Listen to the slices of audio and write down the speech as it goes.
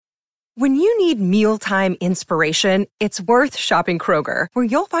When you need mealtime inspiration, it's worth shopping Kroger, where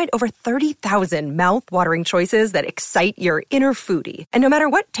you'll find over 30,000 mouth-watering choices that excite your inner foodie. And no matter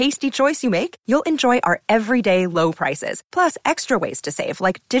what tasty choice you make, you'll enjoy our everyday low prices, plus extra ways to save,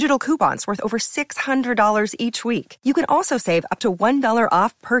 like digital coupons worth over $600 each week. You can also save up to $1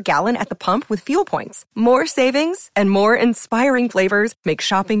 off per gallon at the pump with fuel points. More savings and more inspiring flavors make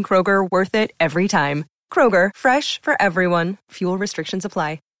shopping Kroger worth it every time. Kroger, fresh for everyone. Fuel restrictions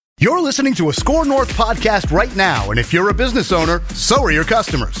apply. You're listening to a Score North podcast right now, and if you're a business owner, so are your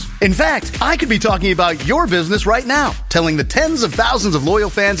customers. In fact, I could be talking about your business right now, telling the tens of thousands of loyal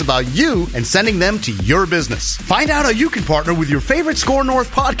fans about you and sending them to your business. Find out how you can partner with your favorite Score North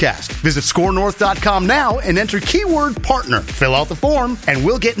podcast. Visit scorenorth.com now and enter keyword partner. Fill out the form, and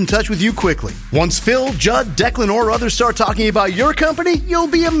we'll get in touch with you quickly. Once Phil, Judd, Declan, or others start talking about your company, you'll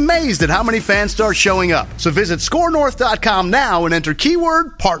be amazed at how many fans start showing up. So visit scorenorth.com now and enter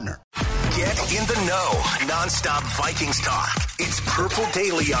keyword partner. Get in the know. Non-stop Vikings talk. It's Purple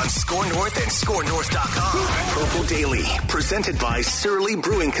Daily on Score North and ScoreNorth.com. Purple Daily, presented by Surly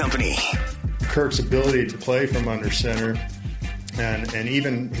Brewing Company. Kirk's ability to play from under center, and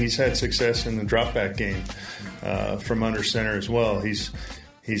even he's had success in the drop-back game from under center as well. He's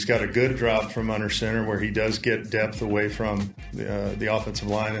got a good drop from under center where he does get depth away from the offensive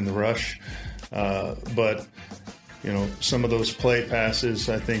line in the rush. But you know, some of those play passes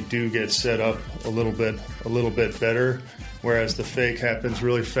I think do get set up a little bit better, whereas the fake happens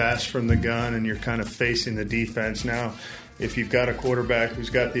really fast from the gun and you're kind of facing the defense. Now, if you've got a quarterback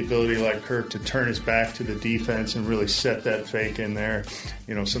who's got the ability like Kirk to turn his back to the defense and really set that fake in there,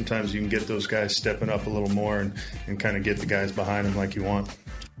 you know, sometimes you can get those guys stepping up a little more and kind of get the guys behind them like you want.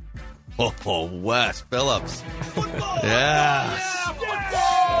 Oh, Wes Phillips. Yes.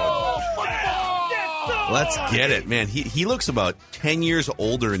 Let's get it, man. He looks about 10 years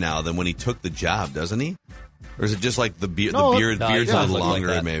older now than when he took the job, doesn't he? Or is it just like the beard's a little longer,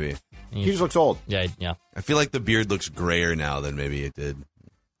 like maybe? He just looks old. Yeah. I feel like the beard looks grayer now than maybe it did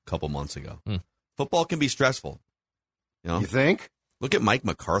a couple months ago. Football can be stressful. You know? You think? Look at Mike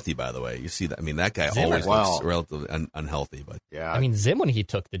McCarthy, by the way. You see that? I mean, that guy always looks relatively unhealthy. But yeah, I mean, Zim, when he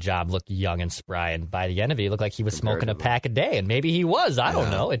took the job, looked young and spry, and by the end of it, he looked like he was smoking a pack a day, and maybe he was. I don't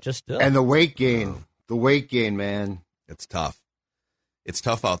know. It just and the weight gain. The weight gain, man. It's tough. It's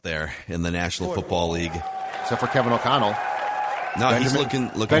tough out there in the National Football League. Except for Kevin O'Connell. No, he's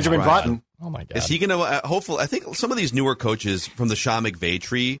looking Benjamin Button. Oh, my God. Is he going to, hopefully, I think some of these newer coaches from the Sean McVay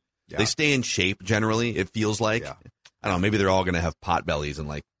tree, they stay in shape generally, it feels like. Yeah. I don't know, maybe they're all going to have pot bellies in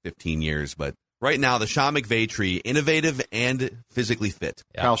like 15 years. But right now, the Sean McVay tree, innovative and physically fit.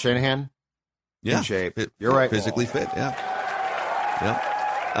 Yeah. Kyle Shanahan? Yeah. In shape. You're right. Physically fit, yeah.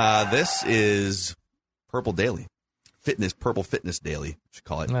 This is Purple Daily. Purple Fitness Daily, we should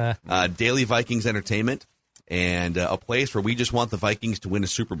call it. Daily Vikings Entertainment, and a place where we just want the Vikings to win a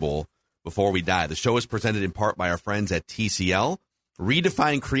Super Bowl before we die. The show is presented in part by our friends at TCL.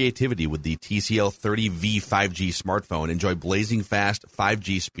 Redefine creativity with the TCL 30V 5G smartphone. Enjoy blazing fast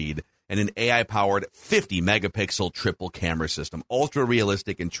 5G speed and an AI-powered 50-megapixel triple camera system.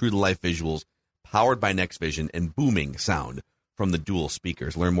 Ultra-realistic and true-to-life visuals powered by NextVision and booming sound from the dual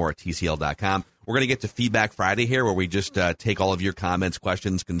speakers. Learn more at TCL.com. We're going to get to Feedback Friday here, where we just take all of your comments,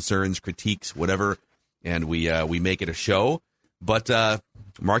 questions, concerns, critiques, whatever, and we make it a show. But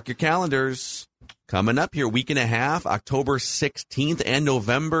mark your calendars. Coming up here, week and a half, October 16th and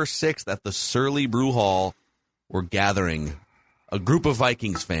November 6th at the Surly Brew Hall, we're gathering a group of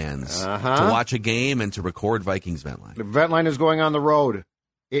Vikings fans to watch a game and to record Vikings Ventline. The Ventline is going on the road.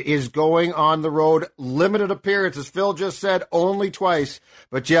 It is going on the road. Limited appearances. Phil just said only twice.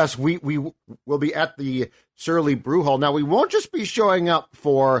 But yes, we will be at the Surly Brew Hall. Now, we won't just be showing up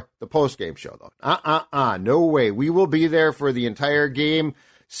for the post-game show, though. No way. We will be there for the entire game,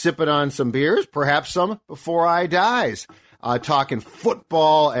 sipping on some beers, perhaps some before I dies, talking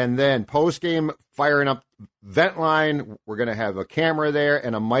football, and then post-game firing up Ventline. We're going to have a camera there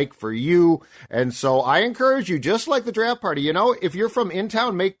and a mic for you. And so I encourage you, just like the draft party, you know, if you're from in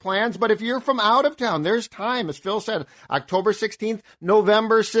town, make plans. But if you're from out of town, there's time. As Phil said, October 16th,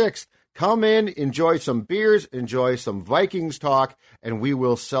 November 6th. Come in, enjoy some beers, enjoy some Vikings talk, and we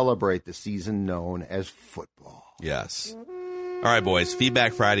will celebrate the season known as football. Yes. All right, boys,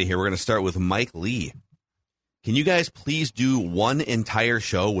 Feedback Friday here. We're going to start with Mike Lee. Can you guys please do one entire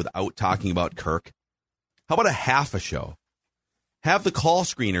show without talking about Kirk? How about a half a show? Have the call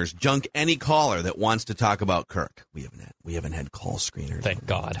screeners junk any caller that wants to talk about Kirk. We haven't had call screeners. Thank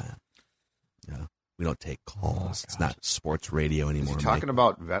God. Yeah, we don't take calls. It's not sports radio anymore. Is he talking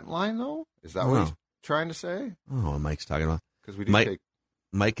about Ventline, though? Is that what he's trying to say? Oh, Mike's talking about. Because we do take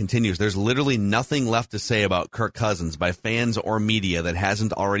Mike continues, there's literally nothing left to say about Kirk Cousins by fans or media that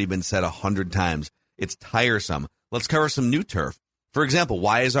hasn't already been said 100 times. It's tiresome. Let's cover some new turf. For example,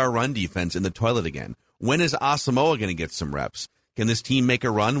 why is our run defense in the toilet again? When is Asamoah going to get some reps? Can this team make a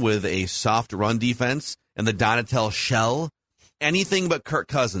run with a soft run defense and the Donatel shell? Anything but Kirk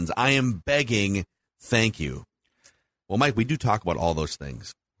Cousins. I am begging. Thank you. Well, Mike, we do talk about all those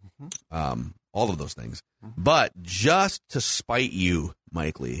things. All of those things. But just to spite you,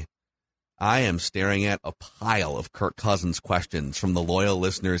 Mike Lee, I am staring at a pile of Kirk Cousins questions from the loyal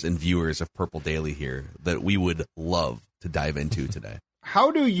listeners and viewers of Purple Daily here that we would love to dive into today.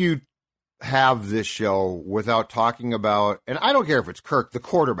 How do you have this show without talking about, and I don't care if it's Kirk, the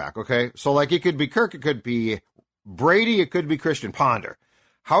quarterback, okay? So, like, it could be Kirk, it could be Brady, it could be Christian Ponder.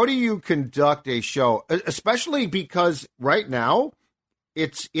 How do you conduct a show, especially because right now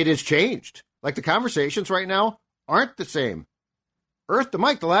it has changed? Like, the conversations right now aren't the same. Earth to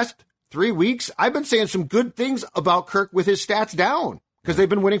Mike, the last 3 weeks, I've been saying some good things about Kirk with his stats down because they've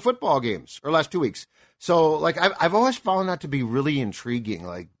been winning football games, or last 2 weeks. So, like, I've always found that to be really intriguing.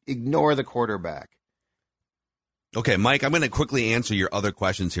 Like, ignore the quarterback. Okay, Mike, I'm going to quickly answer your other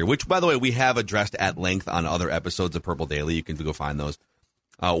questions here, which, by the way, we have addressed at length on other episodes of Purple Daily. You can go find those.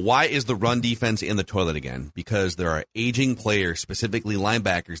 Why is the run defense in the toilet again? Because there are aging players, specifically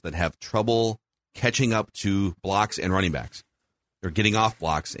linebackers, that have trouble catching up to blocks and running backs. They're getting off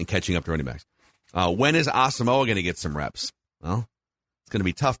blocks and catching up to running backs. When is Asamoah going to get some reps? Well, it's going to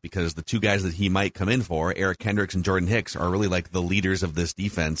be tough because the two guys that he might come in for, Eric Kendricks and Jordan Hicks, are really like the leaders of this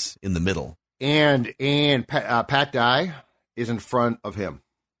defense in the middle. And Pat Dye is in front of him.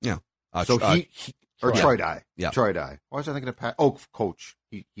 Yeah. Troy Dye. Yeah. Troy Dye. Why was I thinking of Pat? Oh, coach.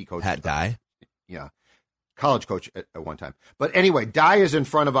 He coached. Pat Dye? Yeah. College coach at one time. But anyway, Dye is in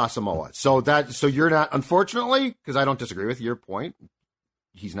front of Asamoah. So you're not, unfortunately, because I don't disagree with your point,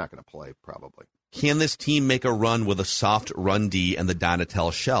 he's not going to play probably. Can this team make a run with a soft run D and the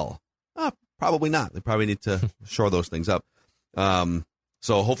Donatel shell? Probably not. They probably need to shore those things up.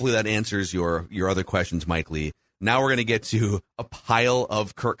 So hopefully that answers your other questions, Mike Lee. Now we're going to get to a pile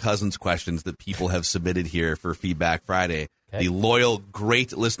of Kirk Cousins questions that people have submitted here for Feedback Friday. Okay. The loyal,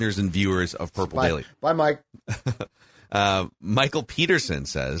 great listeners and viewers of Purple Daily. Bye, Mike. Michael Peterson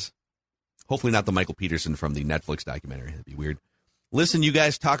says, hopefully not the Michael Peterson from the Netflix documentary. That'd be weird. Listen, you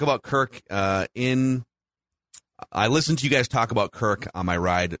guys talk about Kirk I listened to you guys talk about Kirk on my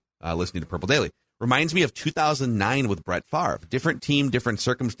ride listening to Purple Daily. Reminds me of 2009 with Brett Favre. Different team, different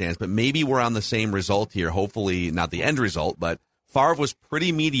circumstance, but maybe we're on the same result here. Hopefully not the end result, but Favre was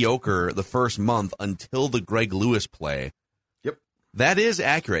pretty mediocre the first month until the Greg Lewis play. Yep. That is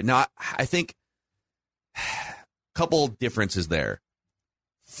accurate. Now, I think a couple differences there.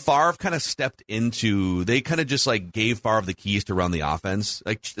 Favre kind of stepped into, they kind of just like gave Favre the keys to run the offense.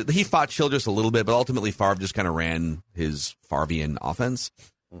 Like, he fought Childress a little bit, but ultimately Favre just kind of ran his Favrean offense.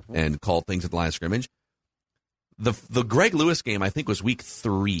 And called things at the line of scrimmage. The Greg Lewis game, I think, was week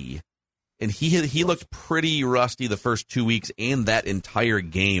 3. And he looked pretty rusty the first 2 weeks and that entire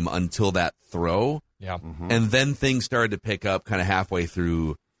game until that throw. Yeah. And then things started to pick up kind of halfway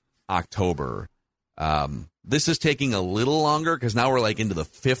through October. This is taking a little longer because now we're like into the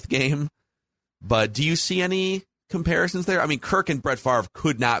 5th game. But do you see any comparisons there? I mean, Kirk and Brett Favre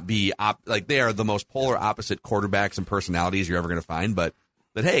could not be, they are the most polar opposite quarterbacks and personalities you're ever going to find. But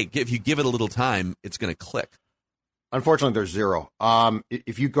hey, if you give it a little time, it's going to click. Unfortunately, there's zero.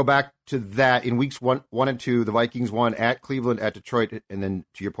 If you go back to that, in weeks 1 and 2, the Vikings won at Cleveland, at Detroit, and then,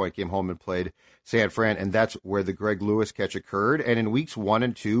 to your point, came home and played San Fran, and that's where the Greg Lewis catch occurred. And in weeks 1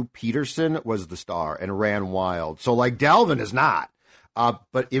 and 2, Peterson was the star and ran wild. So, like, Dalvin is not.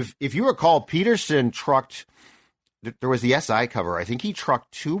 But if you recall, Peterson trucked. There was the SI cover. I think he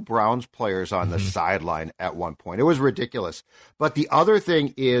trucked 2 Browns players on the sideline at one point. It was ridiculous. But the other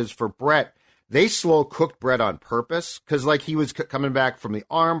thing is, for Brett, they slow cooked Brett on purpose because, like, he was coming back from the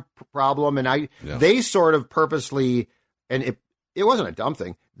arm problem, and they sort of purposely, and it wasn't a dumb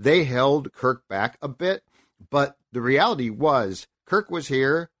thing. They held Kirk back a bit, but the reality was Kirk was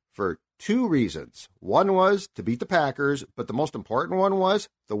here for 2 reasons. One was to beat the Packers, but the most important one was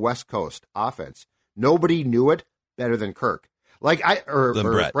the West Coast offense. Nobody knew it better than Kirk.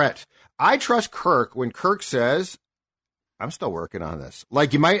 Brett. I trust Kirk when Kirk says, I'm still working on this.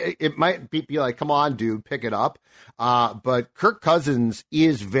 Like, it might be like, come on, dude, pick it up. But Kirk Cousins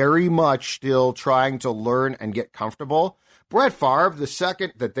is very much still trying to learn and get comfortable. Brett Favre, the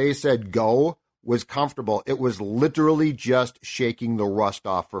second that they said go, was comfortable. It was literally just shaking the rust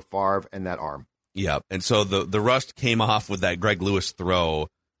off for Favre and that arm. Yeah, and so the rust came off with that Greg Lewis throw.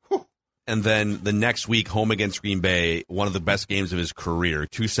 And then the next week, home against Green Bay, one of the best games of his career.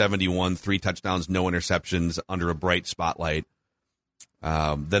 271, 3 touchdowns, no interceptions, under a bright spotlight.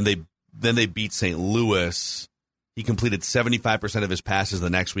 Then they beat St. Louis. He completed 75% of his passes the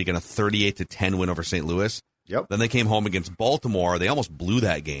next week in a 38-10 win over St. Louis. Yep. Then they came home against Baltimore. They almost blew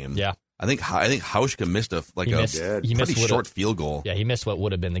that game. Yeah. I think Hauschka missed a pretty short field goal. Yeah, he missed what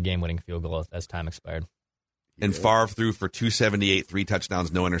would have been the game-winning field goal as time expired. And Favre threw for 278, 3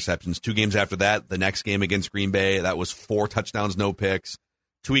 touchdowns, no interceptions. 2 games after that, the next game against Green Bay, that was 4 touchdowns, no picks.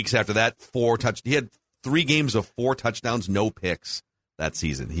 2 weeks after that, he had 3 games of 4 touchdowns, no picks that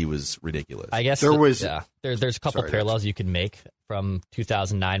season. He was ridiculous. I guess there's a couple parallels you can make from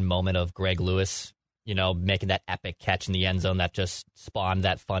 2009 moment of Greg Lewis, making that epic catch in the end zone that just spawned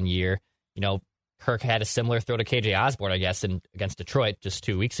that fun year. Kirk had a similar throw to KJ Osborne, I guess, against Detroit just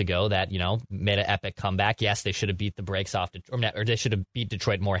 2 weeks ago that, made an epic comeback. Yes, they should have beat the brakes off, or they should have beat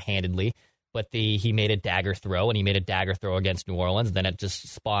Detroit more handedly, but he made a dagger throw, and he made a dagger throw against New Orleans, and then it just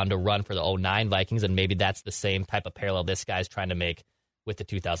spawned a run for the 2009 Vikings, and maybe that's the same type of parallel this guy's trying to make with the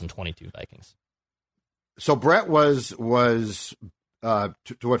 2022 Vikings. So Brett was to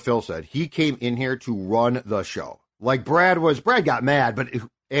what Phil said, he came in here to run the show. Like Brad got mad,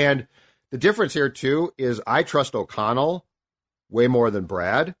 and the difference here, too, is I trust O'Connell way more than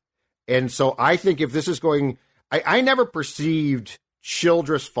Brad. And so I think if this is going... I never perceived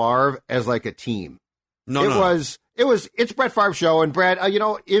Childress Favre as like a team. It's Brett Favre's show. And Brad,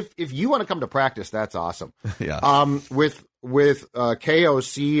 if you want to come to practice, that's awesome. Yeah. With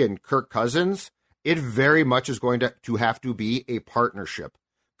KOC and Kirk Cousins, it very much is going to have to be a partnership.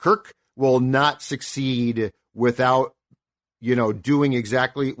 Kirk will not succeed without doing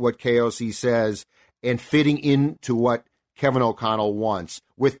exactly what KOC says and fitting into what Kevin O'Connell wants.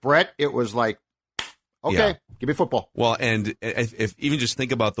 With Brett, it was like, okay, give me football. Well, and if even just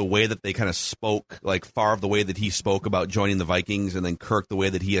think about the way that they kind of spoke, like Favre, the way that he spoke about joining the Vikings, and then Kirk, the way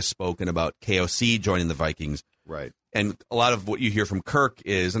that he has spoken about KOC joining the Vikings. Right. And a lot of what you hear from Kirk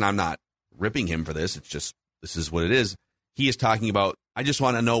is, and I'm not ripping him for this, it's just, this is what it is. He is talking about, I just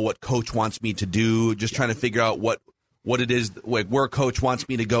want to know what coach wants me to do, just trying to figure out what it is, like where coach wants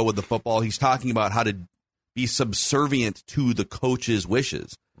me to go with the football. He's talking about how to be subservient to the coach's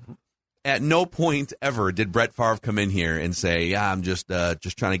wishes. Mm-hmm. At no point ever did Brett Favre come in here and say, yeah, I'm just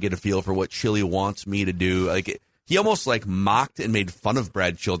trying to get a feel for what Chili wants me to do. Like he almost like mocked and made fun of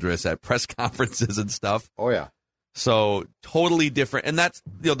Brad Childress at press conferences and stuff. Oh yeah. So totally different. And that's,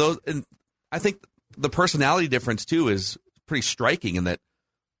 those, and I think the personality difference too is pretty striking in that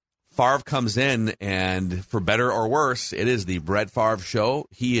Favre comes in, and for better or worse, it is the Brett Favre show.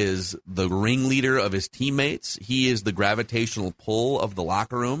 He is the ringleader of his teammates. He is the gravitational pull of the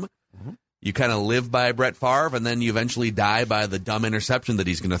locker room. Mm-hmm. You kind of live by Brett Favre, and then you eventually die by the dumb interception that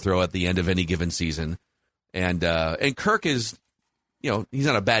he's going to throw at the end of any given season. And Kirk is, he's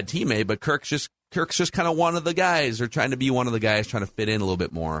not a bad teammate, but Kirk's just kind of one of the guys, or trying to be one of the guys, trying to fit in a little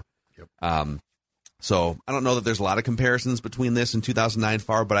bit more. Yep. So I don't know that there's a lot of comparisons between this and 2009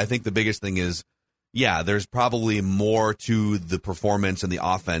 Favre, but I think the biggest thing is, there's probably more to the performance and the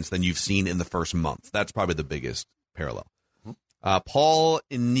offense than you've seen in the first month. That's probably the biggest parallel. Paul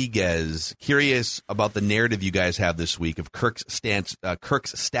Iniguez, curious about the narrative you guys have this week of Kirk's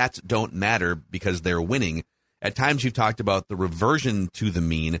stats don't matter because they're winning. At times you've talked about the reversion to the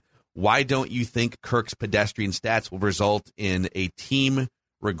mean. Why don't you think Kirk's pedestrian stats will result in a team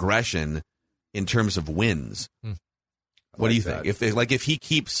regression in terms of wins? What do you think? If he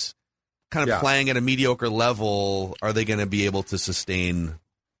keeps kind of playing at a mediocre level, are they going to be able to sustain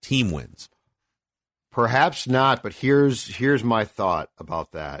team wins? Perhaps not, but here's my thought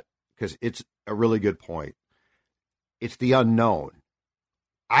about that, because it's a really good point. It's the unknown.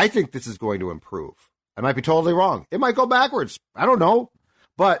 I think this is going to improve. I might be totally wrong. It might go backwards. I don't know.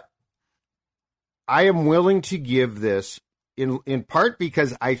 But I am willing to give this in part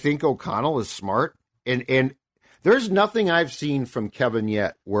because I think O'Connell is smart, and there's nothing I've seen from Kevin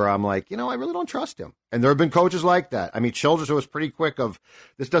yet where I'm like, I really don't trust him. And there have been coaches like that. I mean, Childress was pretty quick of,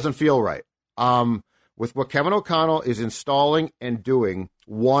 this doesn't feel right. With what Kevin O'Connell is installing and doing,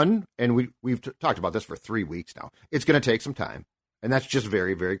 and we've talked about this for 3 weeks now, it's going to take some time, and that's just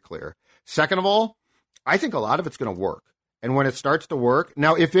very, very clear. Second of all, I think a lot of it's going to work. And when it starts to work,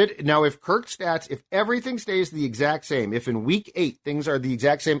 if Kirk's stats, if everything stays the exact same, if in week 8 things are the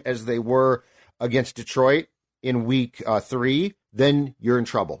exact same as they were against Detroit in week 3, then you're in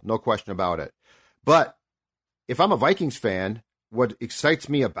trouble. No question about it. But if I'm a Vikings fan, what excites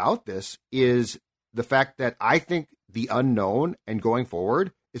me about this is the fact that I think the unknown and going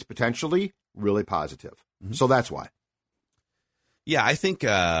forward is potentially really positive. Mm-hmm. So that's why. Yeah, I think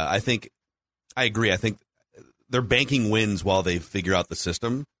I agree. I think they're banking wins while they figure out the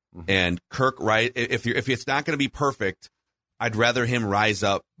system. Mm-hmm. And Kirk, right? If it's not going to be perfect, I'd rather him rise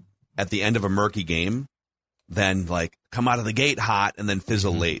up at the end of a murky game than like come out of the gate hot and then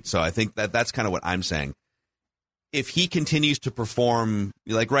fizzle late. So I think that's kind of what I'm saying. If he continues to perform,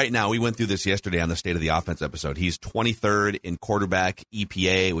 like right now, we went through this yesterday on the State of the Offense episode. He's 23rd in quarterback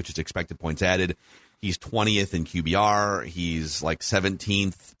EPA, which is expected points added. He's 20th in QBR. He's like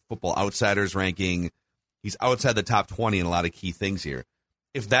 17th Football Outsiders ranking. He's outside the top 20 in a lot of key things here.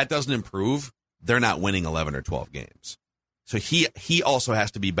 If that doesn't improve, they're not winning 11 or 12 games. So he also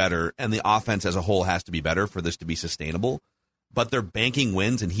has to be better, and the offense as a whole has to be better for this to be sustainable. But they're banking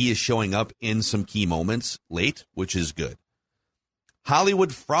wins, and he is showing up in some key moments late, which is good.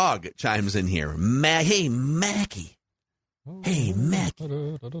 Hollywood Frog chimes in here. Hey, Mackie. Hey,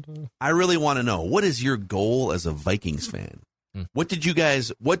 Mackie. I really want to know, what is your goal as a Vikings fan? What do you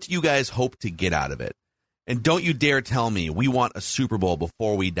guys hope to get out of it? And don't you dare tell me we want a Super Bowl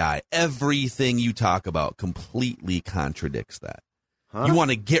before we die. Everything you talk about completely contradicts that. Huh? You want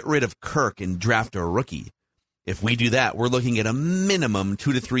to get rid of Kirk and draft a rookie. If we do that, we're looking at a minimum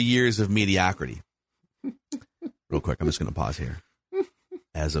 2 to 3 years of mediocrity. Real quick, I'm just going to pause here.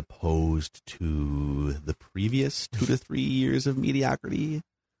 As opposed to the previous 2 to 3 years of mediocrity,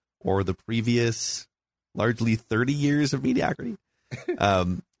 or the previous largely 30 years of mediocrity.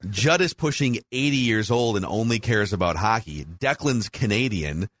 Judd is pushing 80 years old and only cares about hockey. Declan's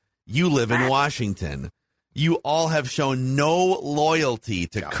Canadian. You live in Washington. You all have shown no loyalty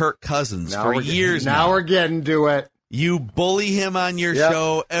to Kirk Cousins for years now. Now we're getting to it. You bully him on your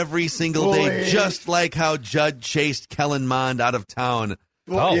show every single day, just like how Judd chased Kellen Mond out of town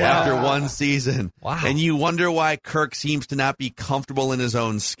after one season. Wow. And you wonder why Kirk seems to not be comfortable in his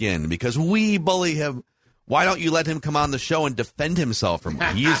own skin, because we bully him. Why don't you let him come on the show and defend himself from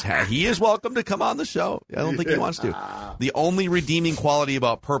he is welcome to come on the show. I don't think he wants to. The only redeeming quality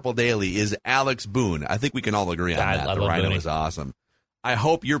about Purple Daily is Alex Boone. I think we can all agree on that. The Rhino Boone is awesome. I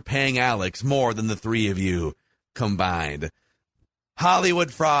hope you're paying Alex more than the three of you combined.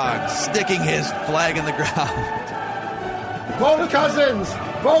 Hollywood Frog sticking his flag in the ground. Vote Cousins!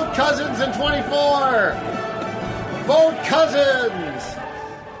 Vote Cousins in 24! Vote Cousins!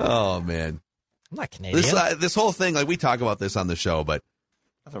 Oh, man. I'm not Canadian. This whole thing, like we talk about this on the show, but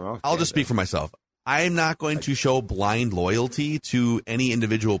I'll just speak for myself. I'm not going to show blind loyalty to any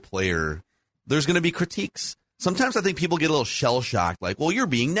individual player. There's going to be critiques. Sometimes I think people get a little shell-shocked, like, well, you're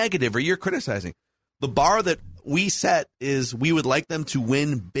being negative or you're criticizing. The bar that we set is we would like them to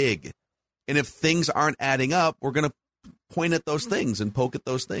win big. And if things aren't adding up, we're going to point at those things and poke at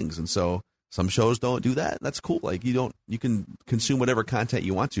those things. And so some shows don't do that. That's cool. Like you can consume whatever content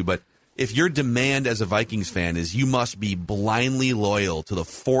you want to, but if your demand as a Vikings fan is you must be blindly loyal to the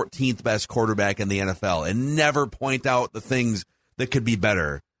 14th best quarterback in the NFL and never point out the things that could be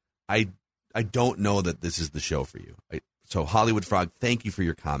better, I don't know that this is the show for you. So Hollywood Frog, thank you for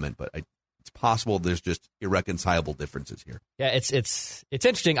your comment, but it's possible there's just irreconcilable differences here. Yeah, it's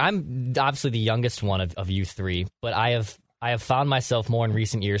interesting. I'm obviously the youngest one of you three, but I have found myself more in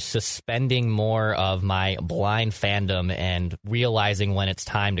recent years suspending more of my blind fandom and realizing when it's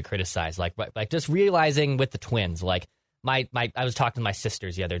time to criticize. Like just realizing with the Twins, like I was talking to my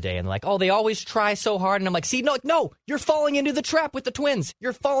sisters the other day and like, oh, they always try so hard. And I'm like, see, no, you're falling into the trap with the Twins.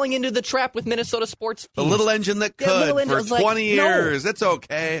 You're falling into the trap with Minnesota sports teams. The little engine that could for 20 years. It's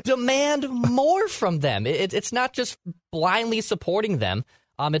okay. Demand more from them. It's not just blindly supporting them.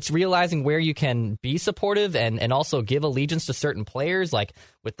 It's realizing where you can be supportive and also give allegiance to certain players. Like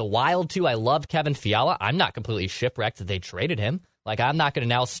with the Wild, too, I love Kevin Fiala. I'm not completely shipwrecked that they traded him. Like, I'm not going to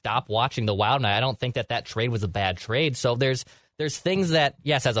now stop watching the Wild, and I don't think that trade was a bad trade. So there's things that,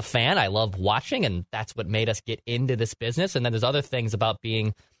 yes, as a fan, I love watching, and that's what made us get into this business. And then there's other things about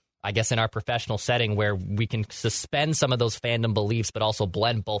being, I guess, in our professional setting where we can suspend some of those fandom beliefs, but also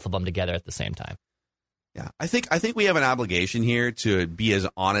blend both of them together at the same time. Yeah, I think we have an obligation here to be as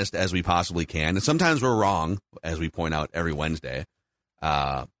honest as we possibly can. And sometimes we're wrong, as we point out every Wednesday.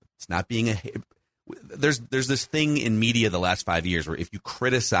 It's not being there's this thing in media the last 5 years where if you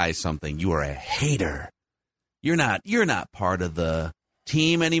criticize something, you are a hater. You're not part of the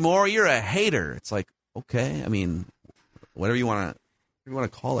team anymore. You're a hater. It's like, okay, I mean, whatever you want to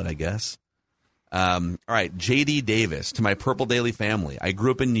call it, I guess. All right, JD Davis, to my Purple Daily family. I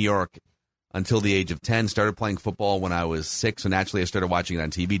grew up in New York until the age of 10, started playing football when I was 6, so naturally I started watching it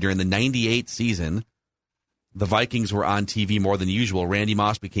on TV. During the 98 season, the Vikings were on TV more than usual. Randy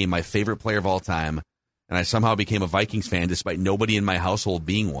Moss became my favorite player of all time, and I somehow became a Vikings fan despite nobody in my household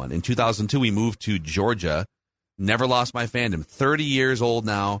being one. In 2002, we moved to Georgia, Never lost my fandom. 30 years old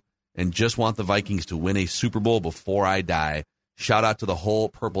now, and just want the Vikings to win a Super Bowl before I die. Shout out to the whole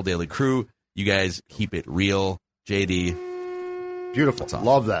Purple Daily crew. You guys keep it real. JD. Beautiful. Awesome.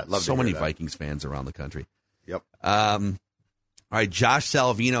 Love that. Love so many that. Vikings fans around the country. Yep. All right, Josh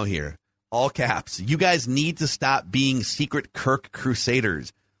Salvino here. All caps. You guys need to stop being secret Kirk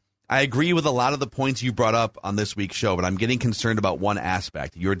Crusaders. I agree with a lot of the points you brought up on this week's show, but I'm getting concerned about one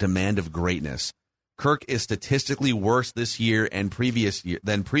aspect, your demand of greatness. Kirk is statistically worse this year and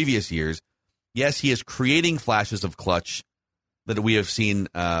than previous years. Yes, he is creating flashes of clutch that we have seen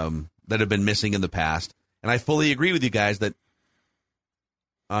that have been missing in the past. And I fully agree with you guys that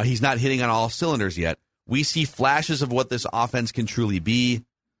he's not hitting on all cylinders yet. We see flashes of what this offense can truly be,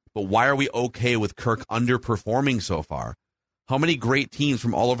 but why are we okay with Kirk underperforming so far? How many great teams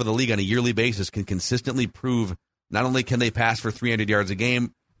from all over the league on a yearly basis can consistently prove not only can they pass for 300 yards a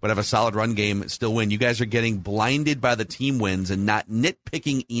game, but have a solid run game, still win? You guys are getting blinded by the team wins and not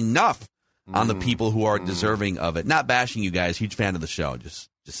nitpicking enough on the people who are deserving of it. Not bashing you guys. Huge fan of the show. Just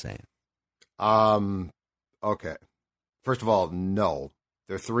saying. Okay. First of all, no.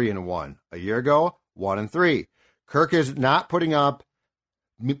 They're 3-1. A year ago, 1-3. Kirk is not putting up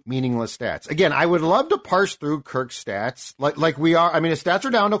meaningless stats. Again, I would love to parse through Kirk's stats like we are. I mean, his stats are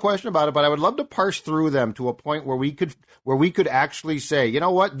down, no question about it, but I would love to parse through them to a point where we could actually say, you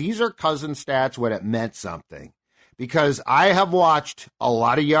know what, these are Cousins stats when it meant something. Because I have watched a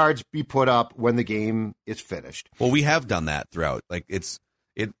lot of yards be put up when the game is finished. Well, we have done that throughout.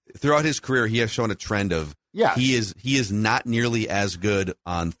 Throughout his career, he has shown a trend of he is not nearly as good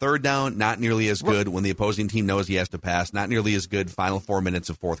on third down, not nearly as good when the opposing team knows he has to pass, not nearly as good final 4 minutes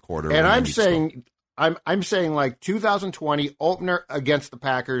of fourth quarter. And I'm saying like 2020 opener against the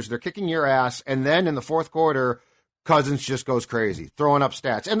Packers, they're kicking your ass, and then in the fourth quarter, Cousins just goes crazy, throwing up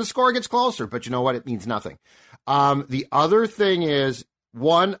stats, and the score gets closer. But you know what? It means nothing. The other thing is,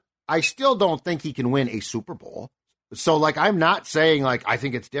 one, I still don't think he can win a Super Bowl. So, like, I'm not saying, like, I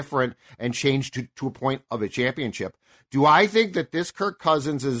think it's different and changed to a point of a championship. Do I think that this Kirk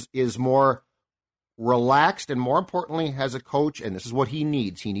Cousins is more relaxed and, more importantly, has a coach, and this is what he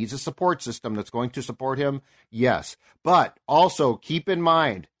needs. He needs a support system that's going to support him, yes. But also keep in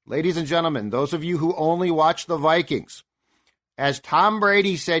mind, ladies and gentlemen, those of you who only watch the Vikings, as Tom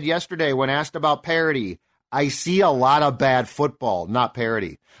Brady said yesterday when asked about parity, I see a lot of bad football, not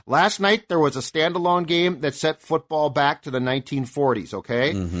parity. Last night, there was a standalone game that set football back to the 1940s,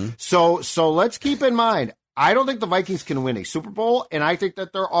 okay? Mm-hmm. So let's keep in mind, I don't think the Vikings can win a Super Bowl, and I think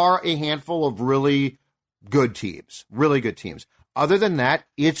that there are a handful of really good teams. Other than that,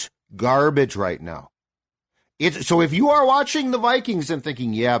 it's garbage right now. So if you are watching the Vikings and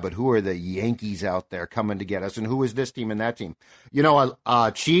thinking, yeah, but who are the Yankees out there coming to get us, and who is this team and that team? You know,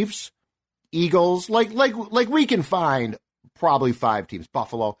 Chiefs, Eagles, like we can find probably 5 teams,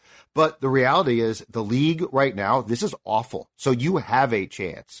 Buffalo. But the reality is the league right now, this is awful. So you have a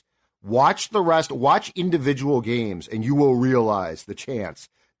chance. Watch the rest, watch individual games, and you will realize the chance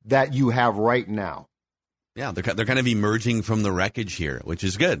that you have right now. Yeah, they're kind of emerging from the wreckage here, which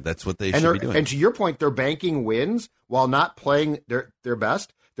is good. That's what they should be doing. And to your point, they're banking wins while not playing their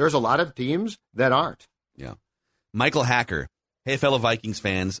best. There's a lot of teams that aren't. Yeah. Michael Hacker. Hey, fellow Vikings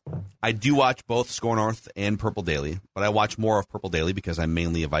fans, I do watch both Score North and Purple Daily, but I watch more of Purple Daily because I'm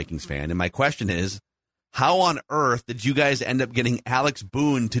mainly a Vikings fan. And my question is, how on earth did you guys end up getting Alex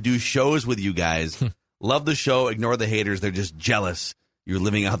Boone to do shows with you guys? Love the show. Ignore the haters. They're just jealous. You're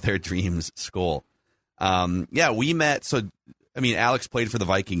living out their dreams. Skol. Yeah, we met. So, I mean, Alex played for the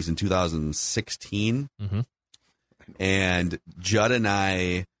Vikings in 2016. Mm-hmm. And Judd and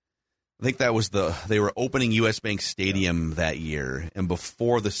I think that was they were opening US Bank Stadium that year. And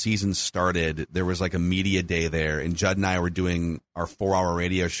before the season started, there was like a media day there. And Judd and I were doing our 4-hour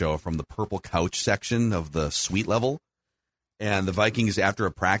radio show from the Purple Couch section of the suite level. And the Vikings, after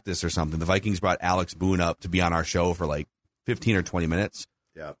a practice or something, the Vikings brought Alex Boone up to be on our show for like 15 or 20 minutes.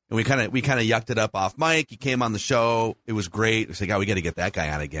 Yeah. And we kind of yucked it up off mic. He came on the show. It was great. It's like, oh, we got to get that guy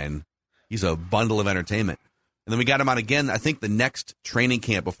on again. He's a bundle of entertainment. And then we got him on again, I think the next training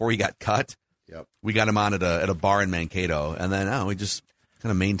camp before he got cut. Yep. We got him on at a bar in Mankato. And then we just kind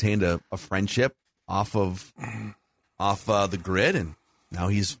of maintained a friendship off the grid. And now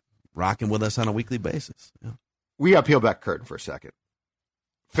he's rocking with us on a weekly basis. Yeah. We got to peel back curtain for a second.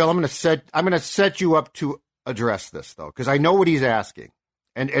 Phil, I'm going to set you up to address this, though, because I know what he's asking.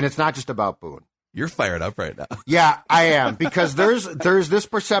 And it's not just about Boone. You're fired up right now. Yeah, I am, because there's this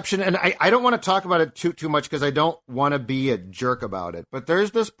perception, and I don't want to talk about it too much because I don't want to be a jerk about it, but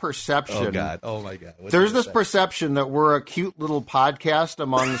there's this perception. Oh, God. Oh, my God. There's this perception that we're a cute little podcast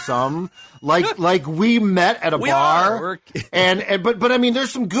among some, like we met at a bar. But I mean,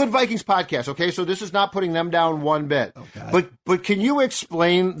 there's some good Vikings podcasts, okay? So this is not putting them down one bit. Oh, God. But can you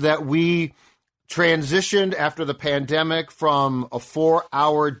explain that we transitioned after the pandemic from a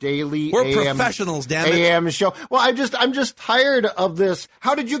 4-hour daily professionals, damn it. AM show? Well, I'm just tired of this.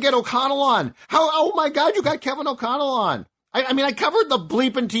 How did you get O'Connell on? Oh my God, you got Kevin O'Connell on. I mean, I covered the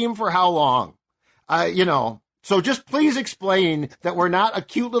bleeping team for how long? So just please explain that we're not a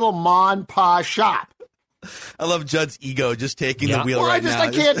cute little mon pa shop. I love Judd's ego just taking the wheel now. I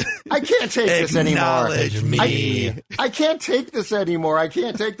can't take this anymore. Acknowledge me. I can't take this anymore. I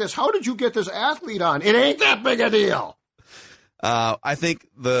can't take this. How did you get this athlete on? It ain't that big a deal. I think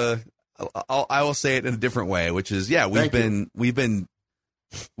I will say it in a different way, which is,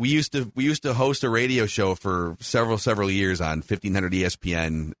 we used to host a radio show for several years on 1500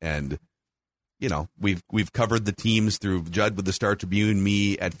 ESPN, and we've covered the teams through Judd with the Star Tribune,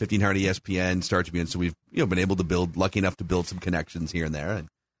 me at 1500 ESPN, Star Tribune. So we've been able to lucky enough to build some connections here and there and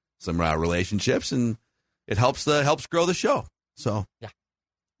some relationships, and it helps grow the show. So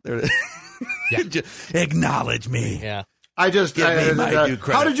there. Acknowledge me. Yeah. How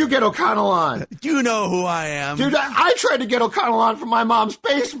did you get O'Connell on? You know who I am. Dude, I tried to get O'Connell on from my mom's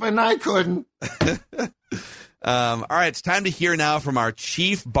basement, and I couldn't. All right, it's time to hear now from our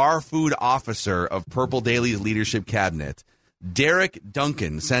chief bar food officer of Purple Daily's leadership cabinet. Derek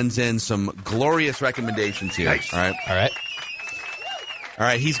Duncan sends in some glorious recommendations here. Nice. All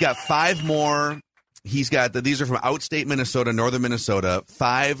right. He's got 5 more. He's got these are from outstate Minnesota, northern Minnesota.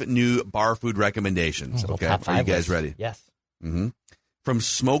 5 new bar food recommendations. Okay, are you guys ready? Yes. Mm-hmm. From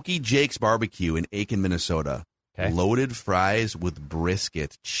Smoky Jake's Barbecue in Aiken, Minnesota. Okay. Loaded fries with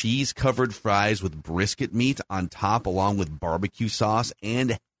brisket, cheese-covered fries with brisket meat on top, along with barbecue sauce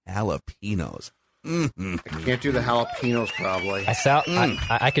and jalapenos. Mm-hmm. I can't do the jalapenos, probably.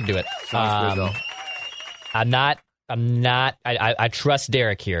 I could do it. Sounds good, though. I trust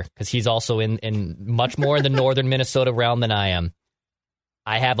Derek here because he's also in much more in the northern Minnesota realm than I am.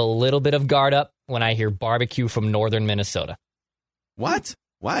 I have a little bit of guard up when I hear barbecue from northern Minnesota. What?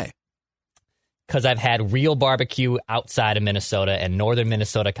 Why? Because I've had real barbecue outside of Minnesota, and northern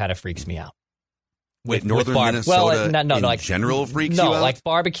Minnesota kind of freaks me out. Wait, northern Minnesota in general freaks you out? No, like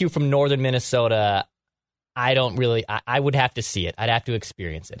barbecue from northern Minnesota, I don't really, I would have to see it. I'd have to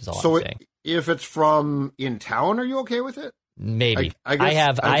experience it, is all I'm saying. If it's from in town, are you okay with it? Maybe. I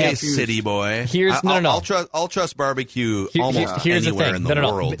have city boy. I'll trust barbecue almost anywhere in the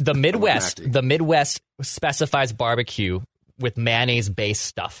world. The Midwest specifies barbecue with mayonnaise-based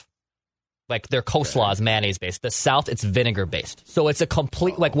stuff. Like their coleslaw is mayonnaise-based. The South, it's vinegar-based. So it's a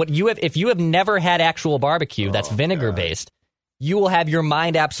complete, like what you have, if you have never had actual barbecue that's vinegar-based, you will have your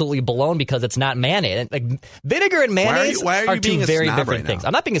mind absolutely blown because it's not mayonnaise. Like vinegar and mayonnaise are two very different things.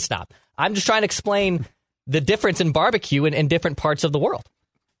 I'm not being a snob. I'm just trying to explain the difference in barbecue in different parts of the world.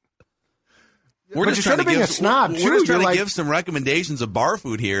 We're just trying to give some recommendations of bar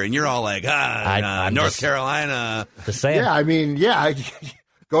food here, and you're all like, North Carolina. Just saying. Yeah, I mean,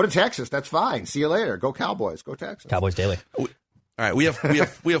 go to Texas. That's fine. See you later. Go Cowboys. Go Texas. Cowboys Daily. All right, we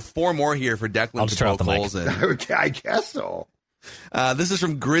have 4 more here for Declan to poke holes in. I guess so. This is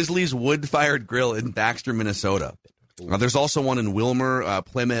from Grizzly's Wood-Fired Grill in Baxter, Minnesota. There's also one in Wilmer,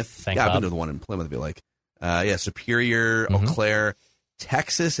 Plymouth. I've been to the one in Plymouth, I feel like. Superior, Eau Claire,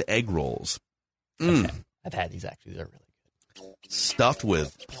 Texas egg rolls. I've had these, actually. They're really good. Stuffed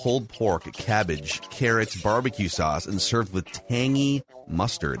with pulled pork, cabbage, carrots, barbecue sauce, and served with tangy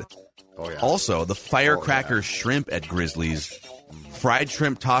mustard. Oh, yeah. Also, the firecracker shrimp at Grizzly's. Fried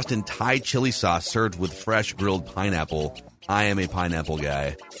shrimp tossed in Thai chili sauce served with fresh grilled pineapple. I am a pineapple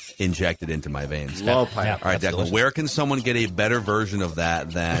guy. Injected into my veins. Love pineapple. All right, Declan, delicious. where can someone get a better version of that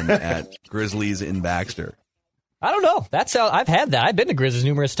than at Grizzly's in Baxter? I don't know. I've had that. I've been to Grizzly's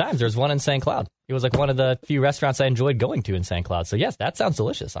numerous times. There's one in St. Cloud. It was like one of the few restaurants I enjoyed going to in St. Cloud. So, yes, that sounds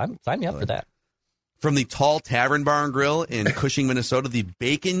delicious. Sign me up for that. From the Tall Tavern Bar and Grill in Cushing, Minnesota, the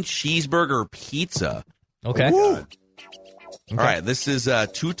Bacon Cheeseburger Pizza. Okay. All right, this is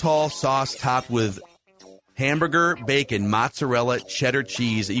too tall sauce topped with hamburger, bacon, mozzarella, cheddar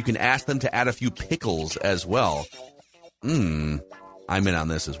cheese. You can ask them to add a few pickles as well. I'm in on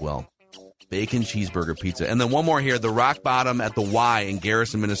this as well. Bacon cheeseburger pizza. And then one more here, the Rock Bottom at the Y in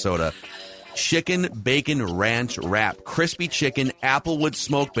Garrison, Minnesota. Chicken bacon ranch wrap. Crispy chicken, applewood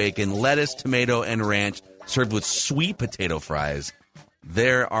smoked bacon, lettuce, tomato, and ranch, served with sweet potato fries.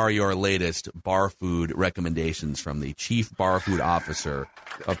 there are your latest bar food recommendations from the Chief Bar Food Officer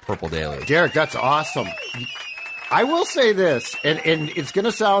of Purple Daily. Derek, that's awesome. I will say this, and it's going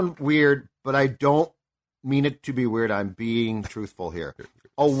to sound weird, but I don't mean it to be weird. I'm being truthful here.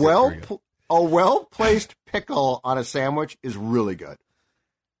 A well-placed pickle on a sandwich is really good.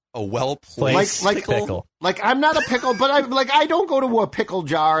 A well-placed pickle? Like, I'm not a pickle, but I don't go to a pickle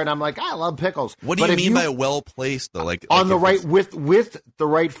jar and I'm like, I love pickles. What do you mean by well-placed, though? Like on the right, with the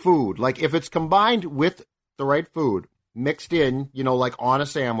right food. Like, if it's combined with the right food, mixed in, like on a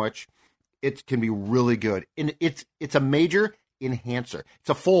sandwich, it can be really good. And it's a major enhancer. It's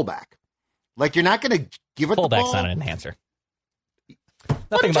a fullback. Like, you're not going to give it the ball. Fullback's not an enhancer.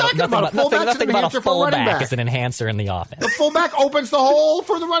 Nothing about a fullback is an enhancer in the offense. The fullback opens the hole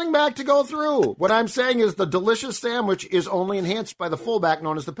for the running back to go through. What I'm saying is the delicious sandwich is only enhanced by the fullback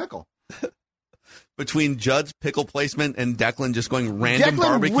known as the pickle. Between Judd's pickle placement and Declan just going random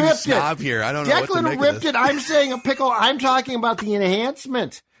barbecue snob here, I don't know what to make Declan of this. ripped it. I'm saying a pickle. I'm talking about the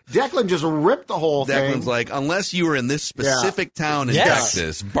enhancement. Declan just ripped the whole thing. Declan's like, unless you were in this specific town in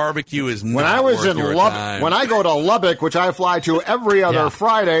Texas, barbecue is not when I was worth in your time. When I go to Lubbock, which I fly to every other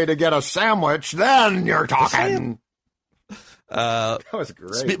Friday to get a sandwich, then you're talking. That was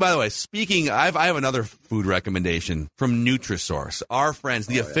great. By the way, I have another food recommendation from Nutrisource, our friends,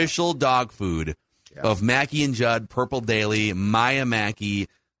 the official dog food of Mackey and Judd, Purple Daily, Maya Mackey.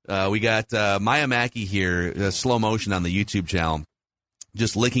 We got Maya Mackey here, slow motion on the YouTube channel,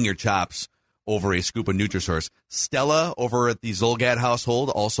 just licking her chops over a scoop of Nutrisource. Stella over at the Zolgad household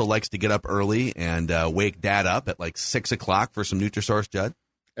also likes to get up early and wake Dad up at like 6 o'clock for some Nutrisource, Judd.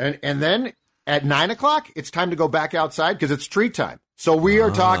 And then at 9 o'clock, it's time to go back outside because it's treat time. So we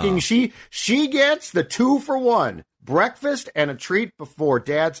are talking, she gets the 2-for-1, breakfast and a treat before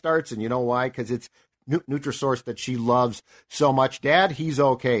Dad starts. And you know why? Because it's Nutrisource that she loves so much. Dad, he's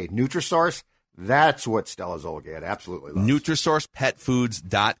okay. Nutrisource, that's what Stella Zolgad absolutely loves.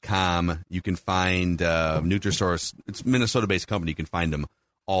 NutrisourcePetFoods.com. You can find Nutrisource. It's a Minnesota-based company. You can find them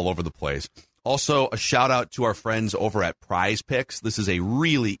all over the place. Also, a shout-out to our friends over at Prize Picks. This is a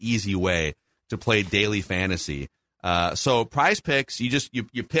really easy way to play daily fantasy. So Prize Picks, you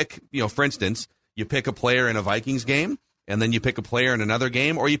pick, for instance, you pick a player in a Vikings game, and then you pick a player in another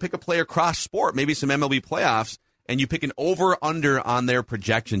game, or you pick a player cross-sport, maybe some MLB playoffs, and you pick an over-under on their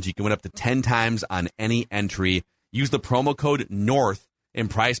projections. You can win up to 10 times on any entry. Use the promo code NORTH, and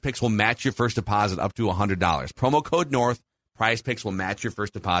Prize Picks will match your first deposit up to $100. Promo code NORTH, Prize Picks will match your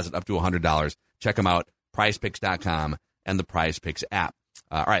first deposit up to $100. Check them out, prizepicks.com and the Prize Picks app.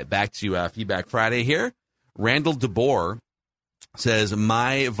 All right, back to Feedback Friday here. Randall DeBoer says,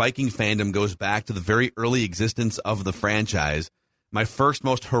 my Viking fandom goes back to the very early existence of the franchise. My first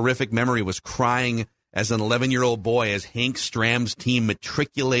most horrific memory was crying as an 11-year-old boy as Hank Stram's team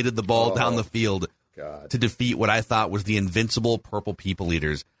matriculated the ball down the field to defeat what I thought was the invincible Purple People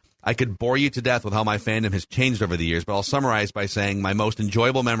Eaters. I could bore you to death with how my fandom has changed over the years, but I'll summarize by saying my most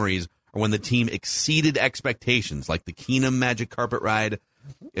enjoyable memories are when the team exceeded expectations, like the Keenum Magic Carpet Ride,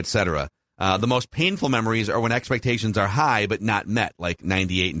 etc. The most painful memories are when expectations are high but not met, like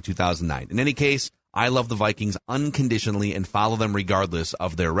 98 and 2009. In any case, I love the Vikings unconditionally and follow them regardless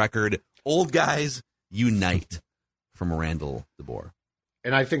of their record. Old guys unite, from Randall DeBoer.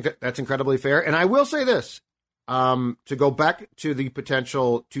 And I think that's incredibly fair. And I will say this, to go back to the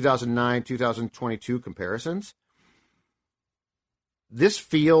potential 2009-2022 comparisons, this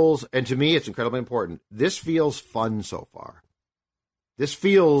feels, and to me it's incredibly important, this feels fun so far. This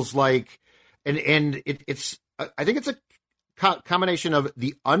feels like, and it's I think it's a combination of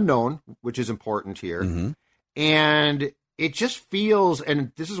the unknown, which is important here, and it just feels,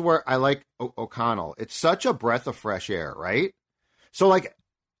 and this is where I like O'Connell, it's such a breath of fresh air, right? So, like,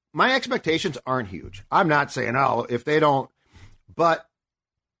 my expectations aren't huge. I'm not saying, if they don't, but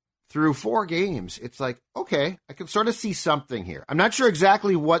through 4 games, it's like, okay, I can sort of see something here. I'm not sure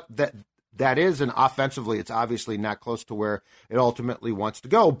exactly what that is, and offensively, it's obviously not close to where it ultimately wants to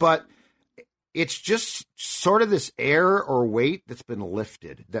go, but it's just sort of this air or weight that's been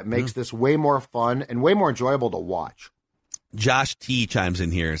lifted that makes this way more fun and way more enjoyable to watch. Josh T chimes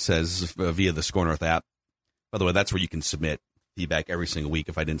in here and says via the Score North app. By the way, that's where you can submit feedback every single week.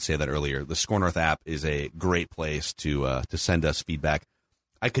 If I didn't say that earlier, the Score North app is a great place to send us feedback.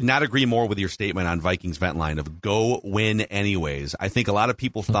 I could not agree more with your statement on Vikings vent line of go win anyways. I think a lot of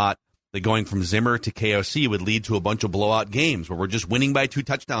people thought that going from Zimmer to KOC would lead to a bunch of blowout games where we're just winning by 2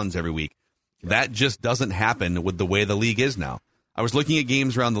 touchdowns every week. That just doesn't happen with the way the league is now. I was looking at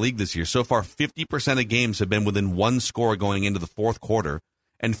games around the league this year. So far, 50% of games have been within 1 score going into the 4th quarter,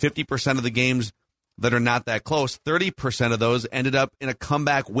 and 50% of the games that are not that close, 30% of those ended up in a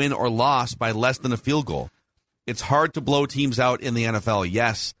comeback win or loss by less than a field goal. It's hard to blow teams out in the NFL.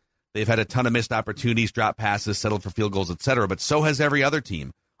 Yes, they've had a ton of missed opportunities, drop passes, settled for field goals, etc., but so has every other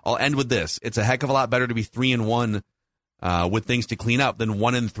team. I'll end with this. It's a heck of a lot better to be 3-1 with things to clean up than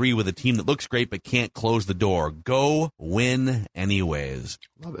 1-3 with a team that looks great but can't close the door. Go win anyways.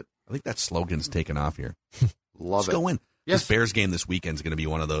 Love it. I think that slogan's taken off here. Love it. Go win. Yes. This Bears game this weekend is going to be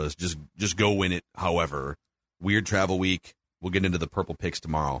one of those. Just go win it. However, weird travel week. We'll get into the purple picks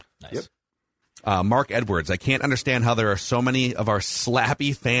tomorrow. Nice. Yep. Mark Edwards. I can't understand how there are so many of our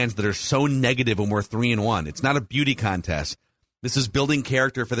slappy fans that are so negative when we're 3-1. It's not a beauty contest. This is building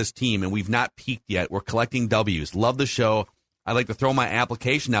character for this team, and we've not peaked yet. We're collecting W's. Love the show. I'd like to throw my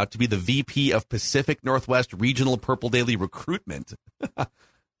application out to be the VP of Pacific Northwest Regional Purple Daily Recruitment.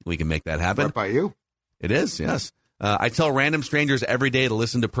 We can make that happen. Right by you. It is, yes. I tell random strangers every day to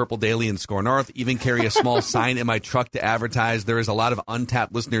listen to Purple Daily and Score North, even carry a small sign in my truck to advertise. There is a lot of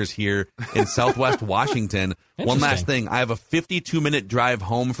untapped listeners here in Southwest Washington. One last thing. I have a 52-minute drive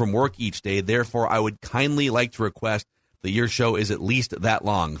home from work each day. Therefore, I would kindly like to request that your show is at least that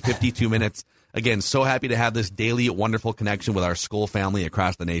long, 52 minutes. Again, so happy to have this daily wonderful connection with our school family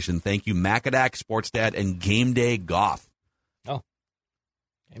across the nation. Thank you, Macadac, Sports Dad, and Game Day Goff. Oh.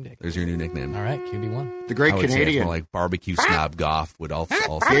 Game Day. There's your new nickname. All right, QB1. The great I would say it's Canadian. more like barbecue snob Goff would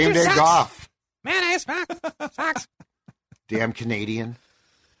also. Game Day Goff. Mayonnaise, socks. Damn Canadian.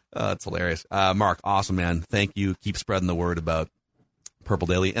 It's hilarious. Mark, awesome, man. Thank you. Keep spreading the word about Purple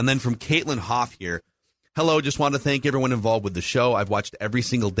Daily. And then from Caitlin Hoff here. Hello, just want to thank everyone involved with the show. I've watched every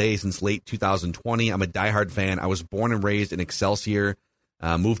single day since late 2020. I'm a diehard fan. I was born and raised in Excelsior,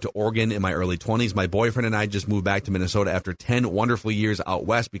 moved to Oregon in my early 20s. My boyfriend and I just moved back to Minnesota after 10 wonderful years out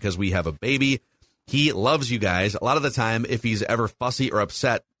west because we have a baby. He loves you guys. A lot of the time, if he's ever fussy or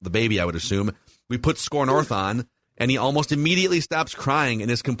upset, the baby, I would assume, we put Score North on, and he almost immediately stops crying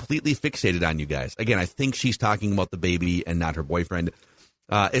and is completely fixated on you guys. Again, I think she's talking about the baby and not her boyfriend.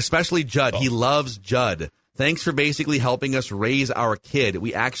 Especially Judd. He loves Judd. Thanks for basically helping us raise our kid.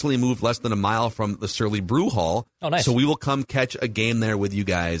 We actually moved less than a mile from the Surly Brew Hall. Oh, nice. So we will come catch a game there with you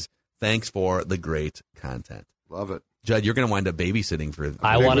guys. Thanks for the great content. Love it. Judd, you're going to wind up babysitting for.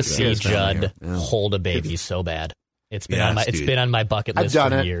 I want to see Judd hold a baby so bad. It's been on my bucket list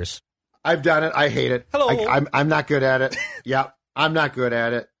for years. I've done it. I hate it. Hello. I'm not good at it. Yeah, I'm not good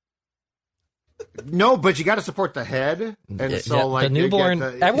at it. No, but you got to support the head, and so like the newborn.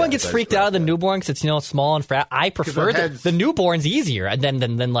 Everyone gets freaked out of the newborn because it's small and fat. I prefer the newborn's easier, and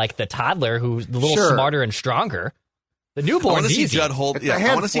then like the toddler who's a little smarter and stronger. The newborn's easy. I want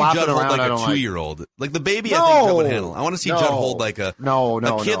to see Judd hold like a 2-year-old. Like the baby, I think Judd would handle. I want to see Judd hold like a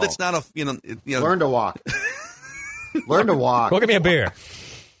kid that's not a learn to walk. Learn to walk. Go get me a beer.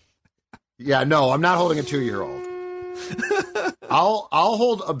 Yeah, no, I'm not holding a 2-year-old. I'll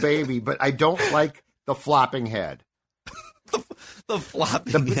hold a baby, but I don't like the flopping head. The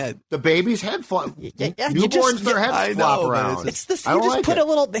flopping head. The baby's head flop. Newborns, their heads flop around. It's this. You just put a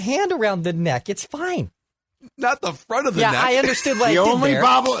little hand around the neck. It's fine. Not the front of the neck. Yeah, I understood. The only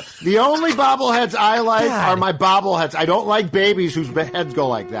bobbleheads I like are my bobbleheads. I don't like babies whose heads go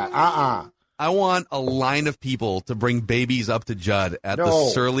like that. I want a line of people to bring babies up to Judd at the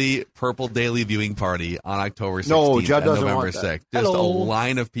Surly Purple Daily viewing party on October 16th No, Judd doesn't November want that. 6th. Just a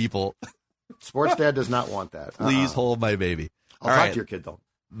line of people. Sports Dad does not want that. Please hold my baby. I'll talk to your kid, though.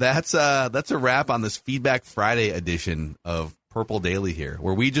 That's a wrap on this Feedback Friday edition of Purple Daily here,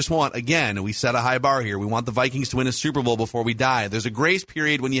 where we just want, again, we set a high bar here. We want the Vikings to win a Super Bowl before we die. There's a grace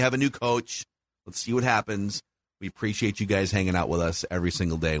period when you have a new coach. Let's see what happens. We appreciate you guys hanging out with us every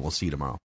single day. We'll see you tomorrow.